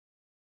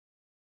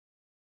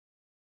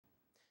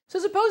So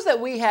suppose that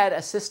we had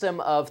a system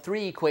of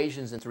 3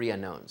 equations and 3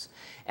 unknowns.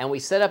 And we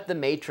set up the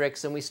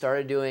matrix and we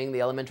started doing the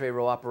elementary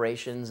row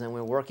operations and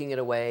we're working it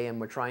away and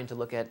we're trying to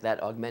look at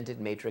that augmented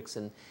matrix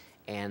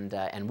and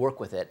work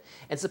with it.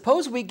 And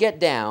suppose we get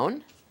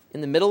down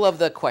in the middle of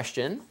the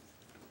question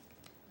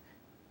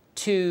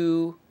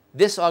to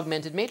this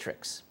augmented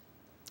matrix.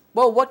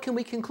 Well, what can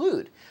we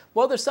conclude?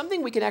 Well, there's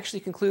something we can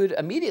actually conclude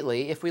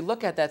immediately if we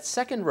look at that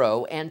second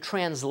row and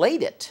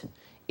translate it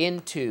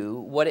into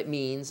what it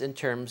means in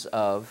terms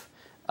of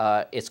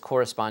its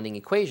corresponding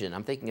equation.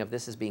 I'm thinking of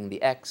this as being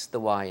the x, the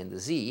y, and the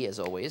z, as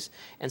always.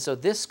 And so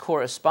this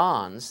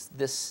corresponds,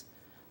 this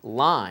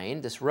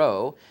line, this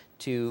row,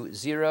 to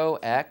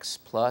 0x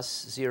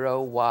plus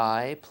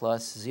 0y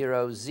plus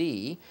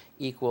 0z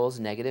equals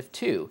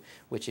 -2,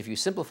 which if you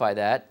simplify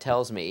that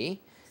tells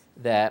me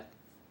that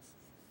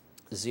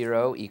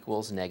 0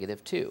 equals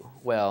 -2.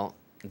 Well,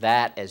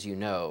 that, as you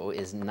know,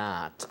 is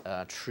not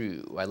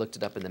true. I looked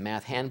it up in the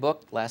math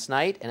handbook last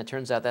night, and it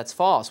turns out that's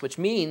false, which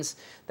means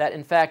that,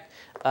 in fact,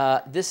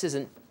 this is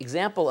an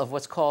example of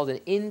what's called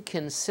an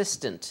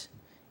inconsistent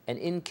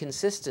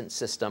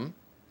system.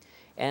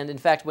 And in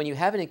fact, when you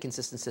have an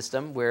inconsistent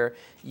system where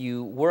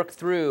you work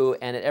through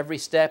and at every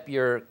step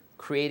you're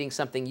creating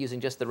something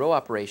using just the row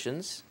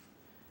operations,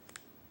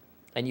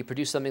 and you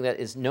produce something that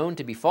is known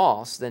to be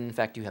false, then in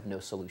fact you have no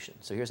solution.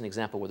 So here's an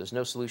example where there's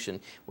no solution.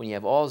 When you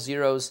have all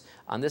zeros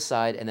on this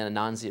side and then a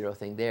non-zero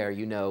thing there,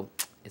 you know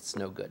it's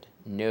no good.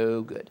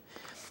 No good.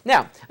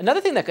 Now,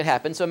 another thing that could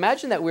happen, so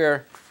imagine that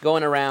we're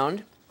going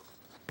around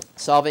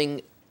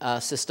solving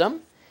a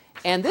system,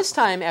 and this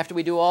time after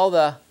we do all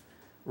the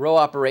row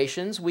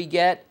operations, we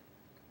get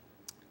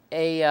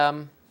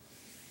a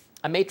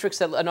matrix,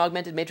 an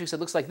augmented matrix that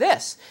looks like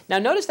this. Now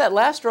notice that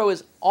last row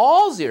is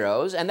all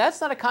zeros, and that's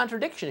not a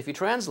contradiction if you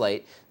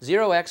translate.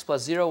 0x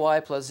plus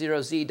 0y plus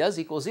 0z does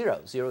equal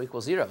 0. 0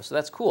 equals 0, so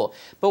that's cool.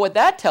 But what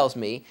that tells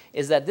me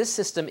is that this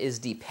system is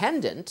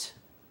dependent,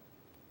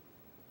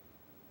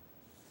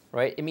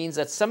 right? It means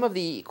that some of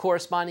the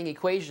corresponding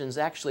equations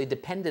actually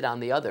depended on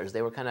the others.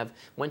 They were kind of,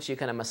 once you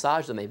kind of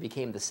massage them, they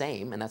became the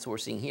same, and that's what we're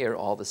seeing here,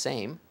 all the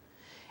same.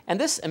 And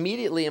this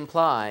immediately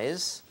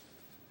implies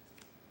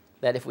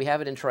that if we have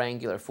it in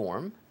triangular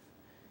form,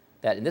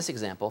 that in this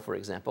example, for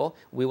example,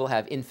 we will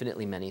have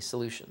infinitely many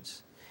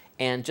solutions.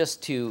 And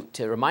just to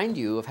remind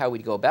you of how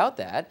we'd go about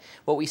that,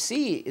 what we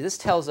see, this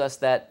tells us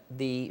that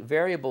the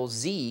variable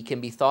z can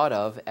be thought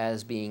of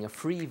as being a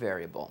free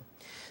variable.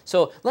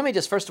 So let me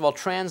just first of all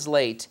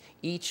translate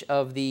each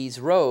of these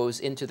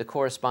rows into the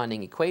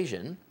corresponding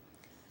equation.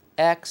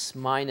 X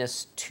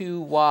minus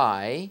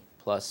 2y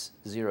plus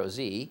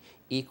 0z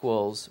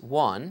equals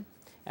 1,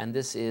 and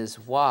this is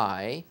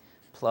y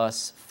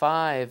plus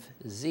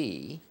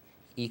 5z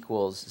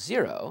equals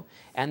 0.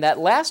 And that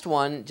last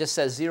one just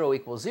says 0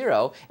 equals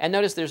 0. And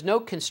notice there's no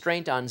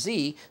constraint on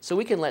z, so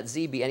we can let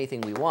z be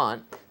anything we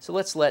want. So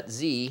let's let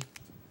z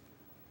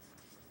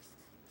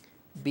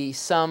be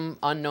some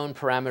unknown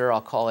parameter.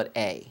 I'll call it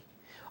a.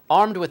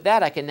 Armed with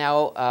that, I can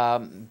now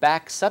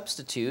back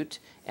substitute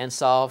and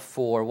solve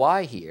for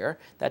y here.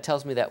 That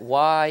tells me that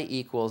y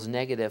equals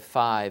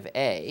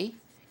 -5a.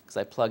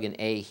 because I plug in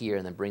a here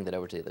and then bring that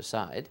over to the other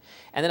side.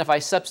 And then if I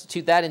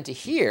substitute that into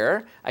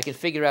here, I can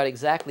figure out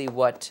exactly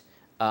what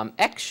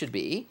x should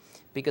be,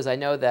 because I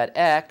know that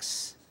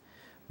x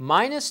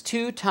minus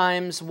 2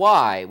 times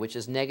y, which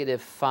is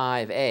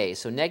 -5a.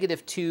 So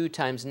 -2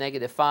 times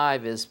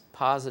 -5 is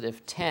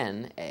positive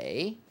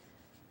 10a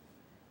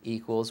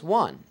equals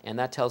 1. And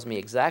that tells me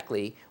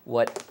exactly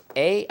what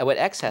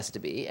x has to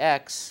be.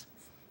 X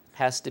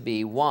has to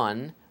be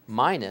 1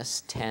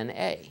 minus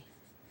 10a.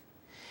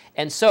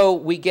 And so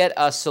we get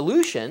a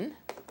solution,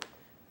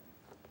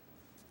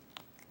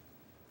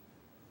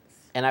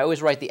 and I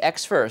always write the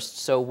x first,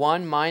 so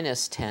 1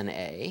 minus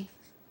 10a,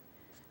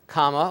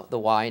 comma, the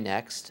y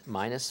next,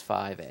 minus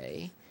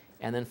 5a,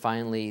 and then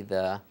finally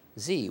the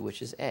z,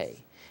 which is a.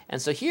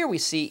 And so here we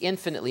see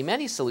infinitely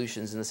many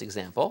solutions in this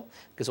example,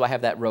 because I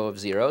have that row of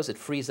zeros. It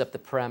frees up the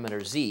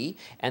parameter z,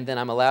 and then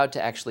I'm allowed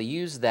to actually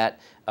use that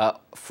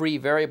free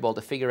variable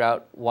to figure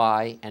out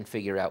y and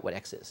figure out what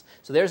x is.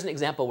 So there's an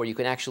example where you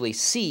can actually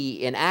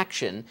see in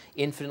action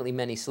infinitely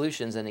many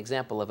solutions, an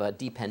example of a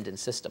dependent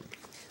system.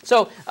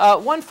 So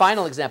one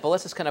final example.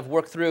 Let's just kind of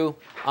work through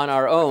on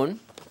our own.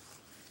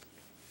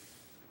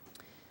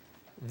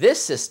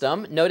 This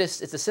system, notice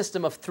it's a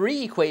system of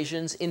 3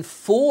 equations in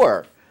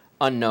 4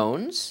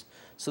 unknowns.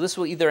 So this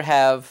will either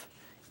have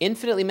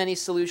infinitely many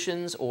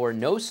solutions or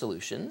no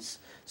solutions.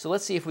 So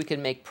let's see if we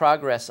can make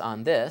progress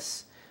on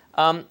this.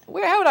 How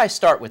would I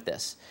start with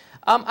this?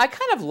 I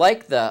kind of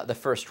like the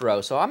first row,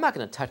 so I'm not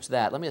going to touch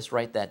that. Let me just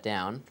write that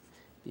down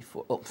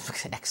before. Oh,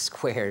 x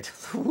squared.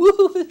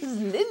 Woo, this is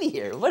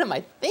linear. What am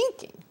I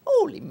thinking?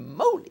 Holy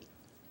moly.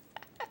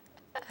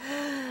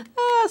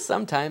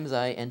 Sometimes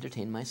I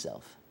entertain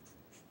myself.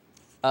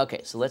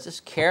 Okay, so let's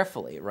just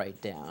carefully write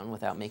down,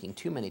 without making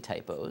too many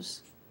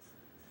typos,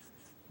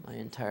 my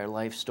entire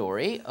life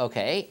story.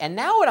 Okay, and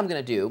now what I'm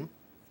going to do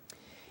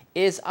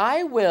is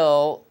I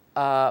will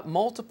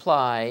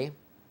multiply.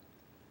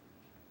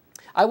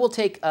 I will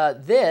take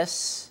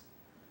this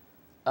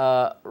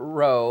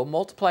row,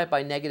 multiply it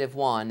by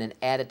 -1, and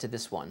add it to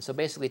this one. So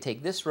basically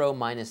take this row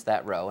minus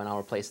that row, and I'll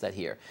replace that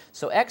here.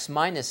 So x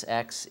minus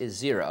x is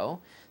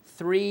 0.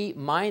 3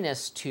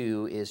 minus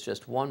 2 is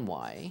just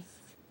 1y.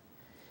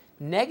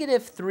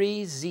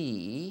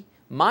 -3z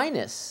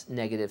minus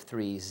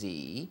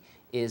 -3z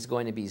is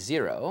going to be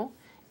 0.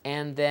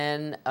 And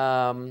then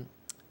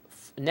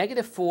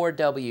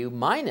 -4w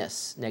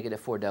minus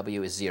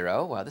 -4w is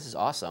 0. Wow, this is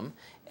awesome.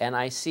 And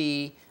I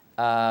see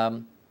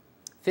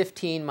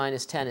 15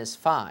 minus 10 is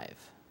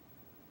 5.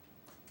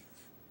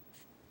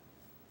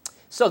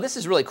 So this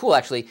is really cool,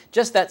 actually.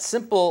 Just that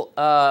simple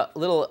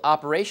little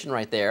operation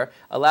right there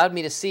allowed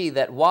me to see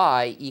that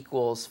y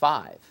equals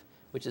 5,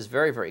 which is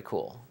very, very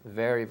cool.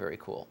 Very, very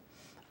cool.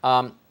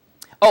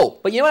 Oh,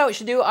 but you know what I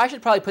should do? I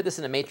should probably put this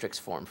in a matrix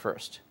form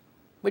first.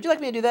 Would you like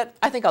me to do that?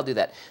 I think I'll do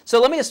that. So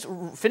let me just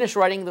finish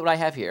writing what I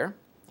have here.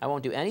 I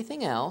won't do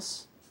anything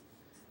else,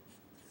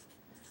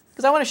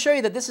 because I want to show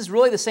you that this is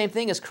really the same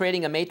thing as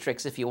creating a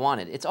matrix if you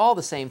wanted. It's all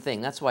the same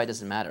thing. That's why it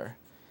doesn't matter.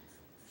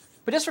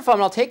 But just for fun,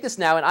 I'll take this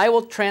now, and I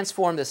will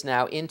transform this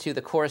now into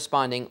the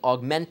corresponding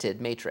augmented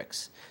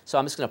matrix. So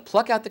I'm just going to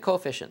pluck out the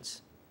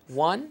coefficients.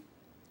 1,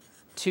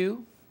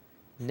 2,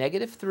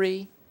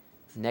 -3,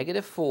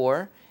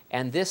 -4,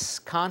 and this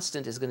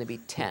constant is going to be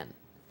 10.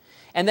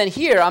 And then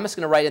here, I'm just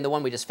going to write in the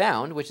one we just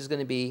found, which is going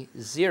to be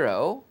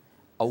 0,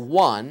 a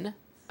 1,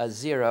 a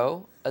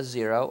 0, a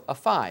 0, a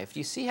 5. Do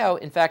you see how,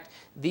 in fact,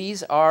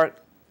 these are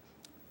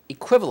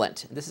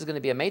equivalent? This is going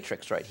to be a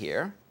matrix right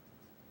here.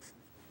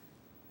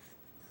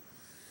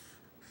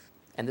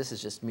 And this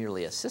is just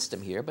merely a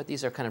system here, but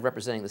these are kind of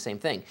representing the same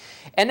thing.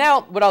 And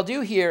now what I'll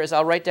do here is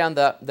I'll write down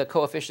the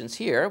coefficients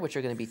here, which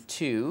are going to be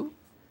 2,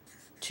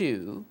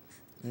 2,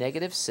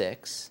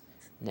 -6,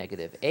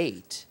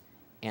 -8,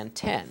 and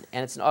 10.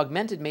 And it's an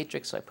augmented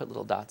matrix, so I put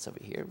little dots over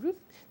here.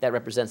 That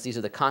represents, these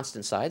are the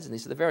constant sides, and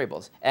these are the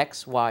variables,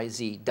 x, y,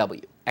 z,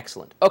 w.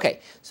 Excellent.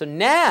 OK, so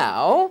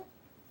now,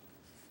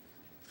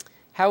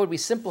 how would we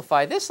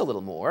simplify this a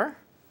little more?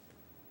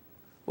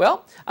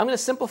 Well, I'm going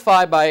to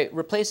simplify by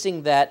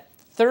replacing that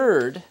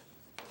third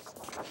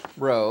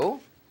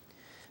row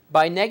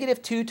by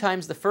 -2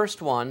 times the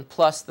first one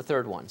plus the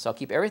third one. So I'll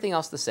keep everything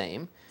else the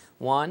same.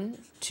 1,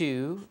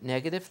 2,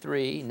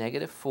 -3,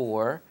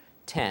 -4,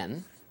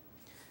 10.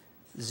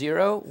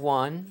 0,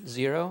 1,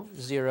 0,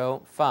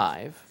 0,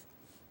 5.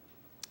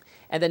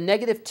 And then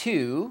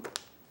 -2,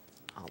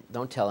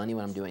 don't tell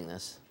anyone I'm doing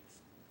this.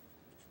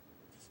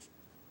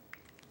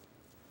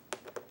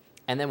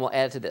 And then we'll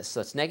add it to this. So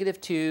it's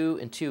 -2,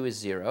 and 2 is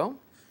 0.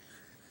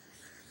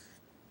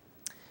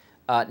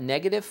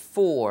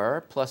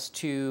 -4 plus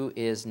 2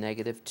 is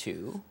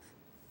 -2.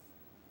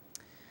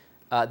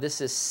 This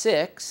is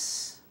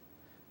 6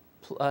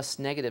 plus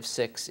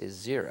 -6 is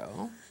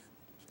 0.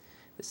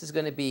 This is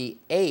going to be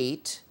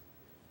 8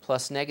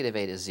 plus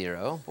 -8 is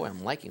 0. Boy,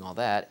 I'm liking all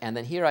that. And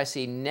then here I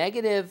see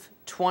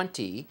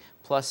 -20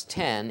 plus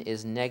 10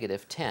 is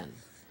 -10.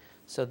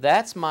 So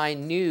that's my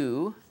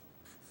new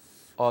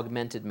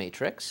augmented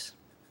matrix.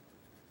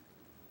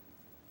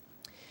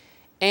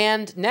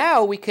 And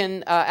now we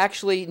can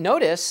actually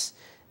notice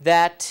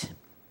that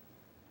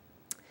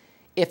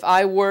if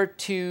I were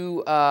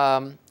to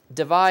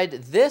divide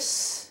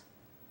this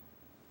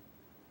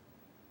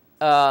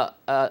a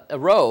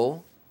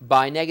row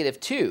by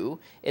 -2,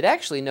 it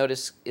actually,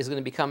 notice, is going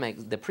to become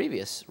the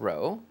previous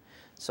row.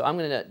 So I'm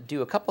going to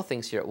do a couple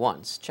things here at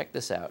once. Check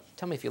this out.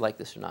 Tell me if you like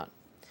this or not.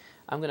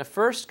 I'm going to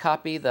first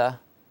copy the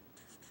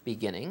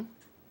beginning.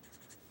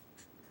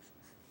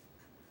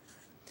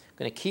 I'm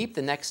going to keep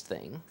the next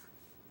thing.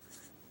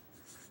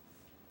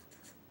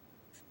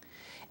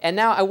 And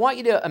now I want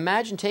you to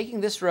imagine taking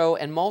this row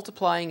and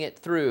multiplying it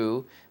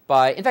through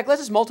by, in fact,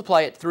 let's just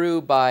multiply it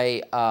through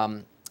by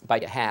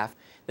half.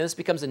 Then this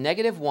becomes a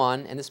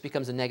 -1, and this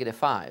becomes a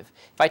 -5.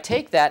 If I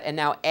take that and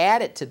now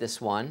add it to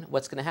this one,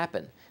 what's going to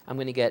happen? I'm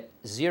going to get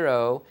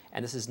 0,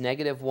 and this is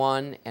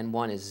 -1, and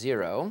 1 is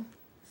 0.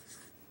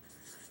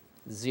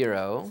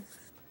 0,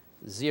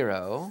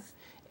 0,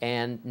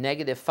 and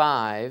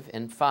 -5,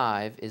 and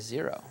 5 is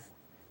 0.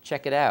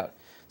 Check it out.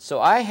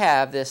 So I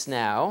have this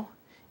now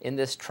in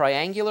this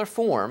triangular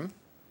form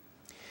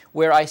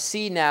where I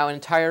see now an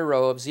entire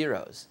row of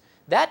zeros.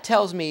 That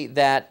tells me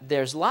that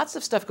there's lots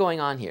of stuff going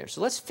on here. So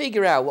let's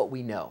figure out what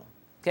we know.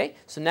 Okay?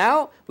 So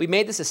now we've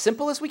made this as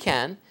simple as we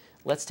can.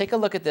 Let's take a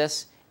look at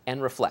this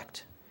and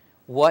reflect.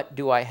 What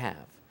do I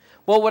have?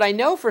 Well, what I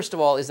know, first of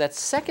all, is that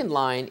second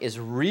line is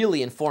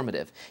really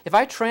informative. If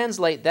I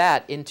translate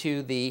that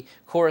into the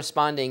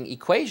corresponding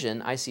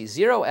equation, I see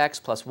 0x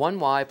plus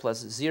 1y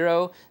plus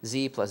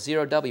 0z plus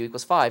 0w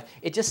equals 5.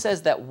 It just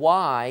says that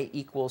y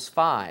equals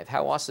 5.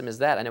 How awesome is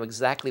that? I know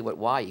exactly what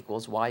y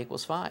equals. Y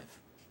equals 5.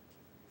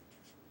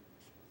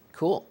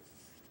 Cool.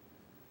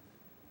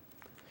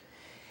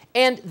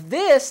 And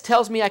this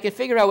tells me I can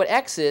figure out what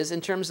x is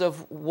in terms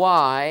of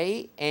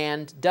y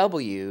and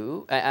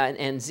w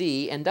and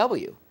z and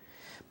w.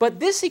 But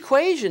this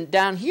equation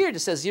down here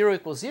just says 0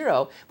 equals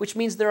 0, which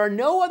means there are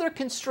no other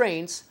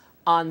constraints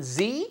on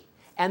z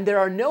And there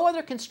are no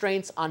other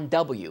constraints on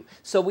W.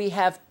 So we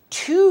have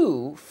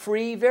two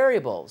free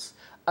variables,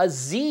 a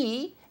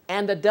Z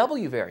and a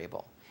W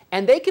variable.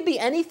 And they could be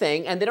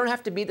anything, and they don't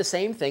have to be the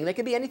same thing. They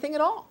could be anything at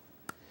all.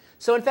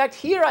 So in fact,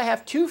 here I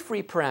have two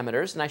free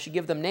parameters, and I should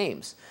give them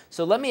names.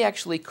 So let me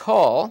actually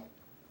call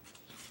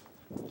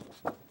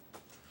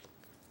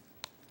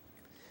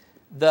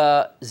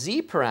the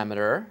Z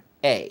parameter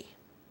A.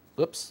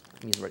 Oops,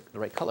 I need the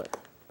right color.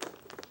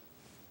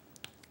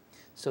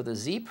 So the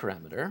Z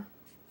parameter, I'm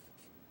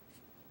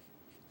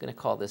going to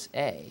call this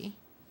A.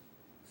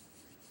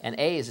 And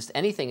A is just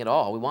anything at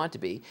all we want it to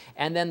be.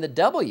 And then the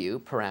W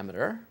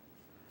parameter,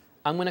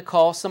 I'm going to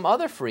call some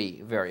other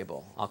free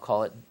variable. I'll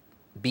call it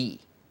B.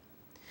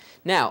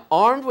 Now,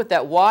 armed with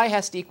that y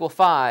has to equal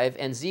 5,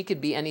 and z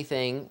could be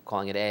anything,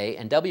 calling it A,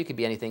 and w could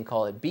be anything,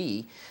 call it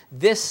B,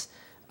 this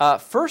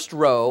first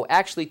row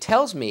actually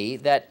tells me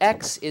that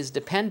x is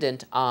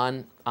dependent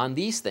on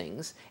these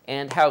things.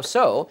 And how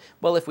so?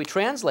 Well, if we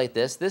translate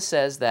this, this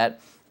says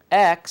that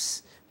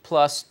x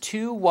plus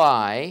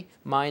 2y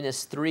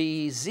minus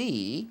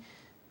 3z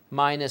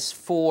minus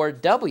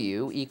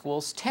 4w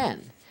equals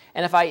 10.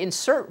 And if I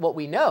insert what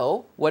we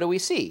know, what do we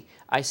see?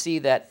 I see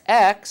that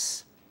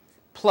x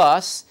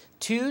plus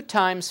 2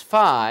 times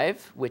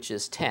 5, which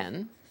is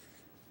 10,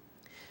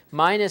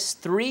 minus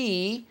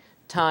 3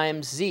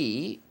 times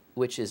z,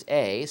 which is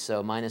a,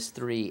 so minus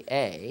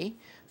 3a,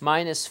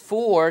 minus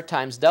 4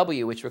 times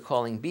w, which we're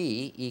calling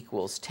b,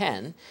 equals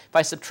 10. If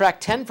I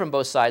subtract 10 from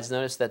both sides,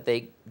 notice that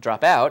they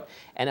drop out.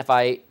 And if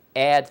I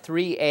add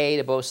 3a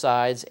to both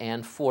sides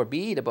and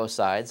 4b to both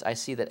sides, I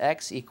see that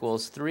x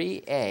equals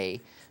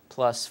 3a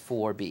plus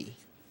 4b.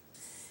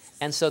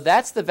 And so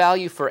that's the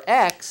value for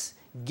x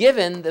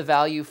given the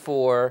value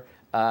for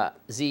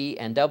z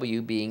and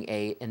w being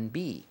a and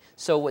b.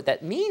 So what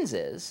that means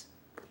is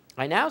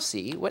I now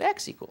see what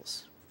x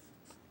equals.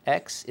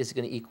 X is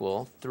going to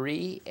equal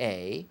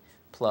 3a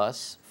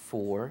plus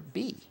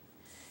 4b.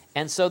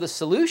 And so the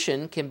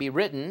solution can be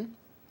written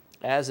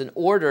as an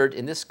ordered,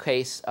 in this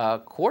case,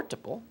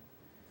 quartuple.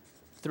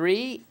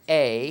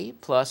 3a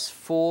plus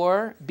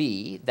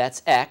 4b,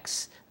 that's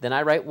x. Then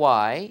I write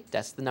y,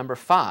 that's the number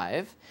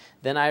 5.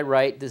 Then I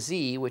write the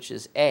z, which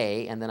is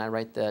a, and then I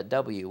write the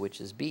w, which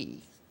is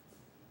b.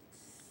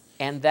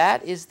 And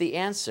that is the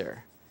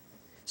answer.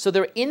 So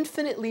there are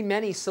infinitely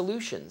many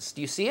solutions.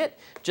 Do you see it?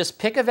 Just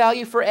pick a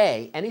value for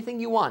a, anything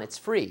you want, it's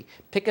free.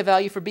 Pick a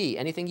value for b,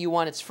 anything you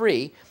want, it's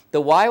free.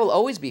 The y will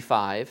always be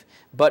 5,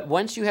 but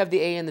once you have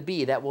the a and the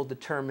b, that will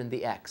determine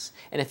the x.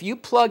 And if you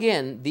plug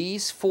in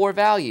these four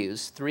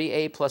values,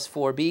 3a plus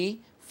 4b,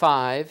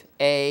 5,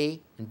 a,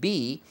 and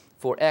b,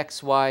 for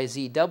x, y,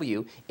 z,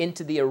 w,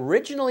 into the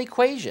original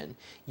equation,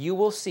 you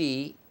will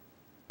see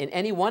in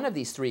any one of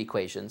these three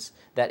equations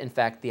that, in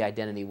fact, the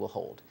identity will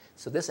hold.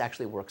 So this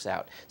actually works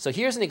out. So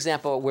here's an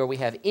example where we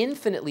have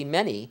infinitely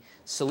many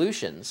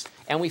solutions.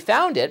 And we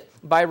found it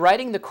by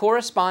writing the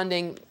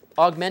corresponding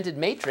augmented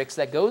matrix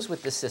that goes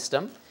with the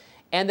system,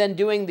 and then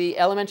doing the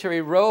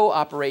elementary row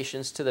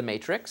operations to the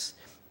matrix,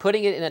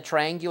 putting it in a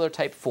triangular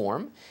type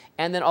form,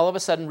 and then all of a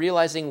sudden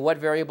realizing what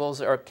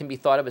variables can be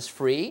thought of as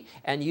free,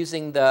 and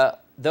using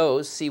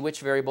those, see which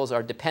variables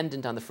are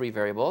dependent on the free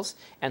variables,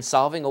 and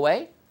solving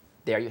away.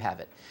 There you have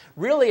it.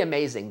 Really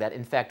amazing that,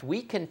 in fact,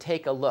 we can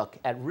take a look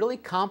at really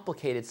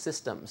complicated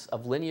systems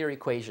of linear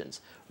equations,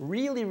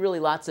 really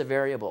lots of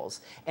variables,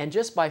 and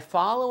just by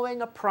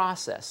following a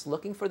process,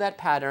 looking for that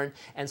pattern,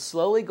 and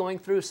slowly going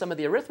through some of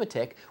the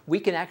arithmetic, we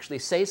can actually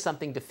say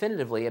something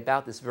definitively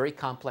about this very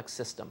complex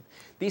system.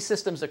 These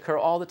systems occur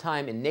all the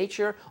time in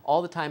nature,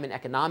 all the time in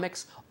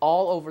economics,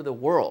 all over the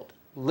world.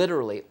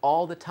 Literally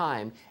all the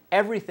time,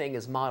 everything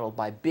is modeled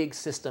by big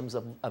systems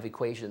of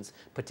equations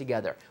put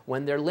together.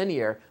 When they're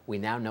linear, we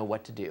now know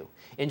what to do.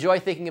 Enjoy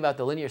thinking about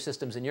the linear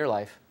systems in your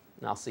life,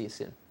 and I'll see you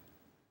soon.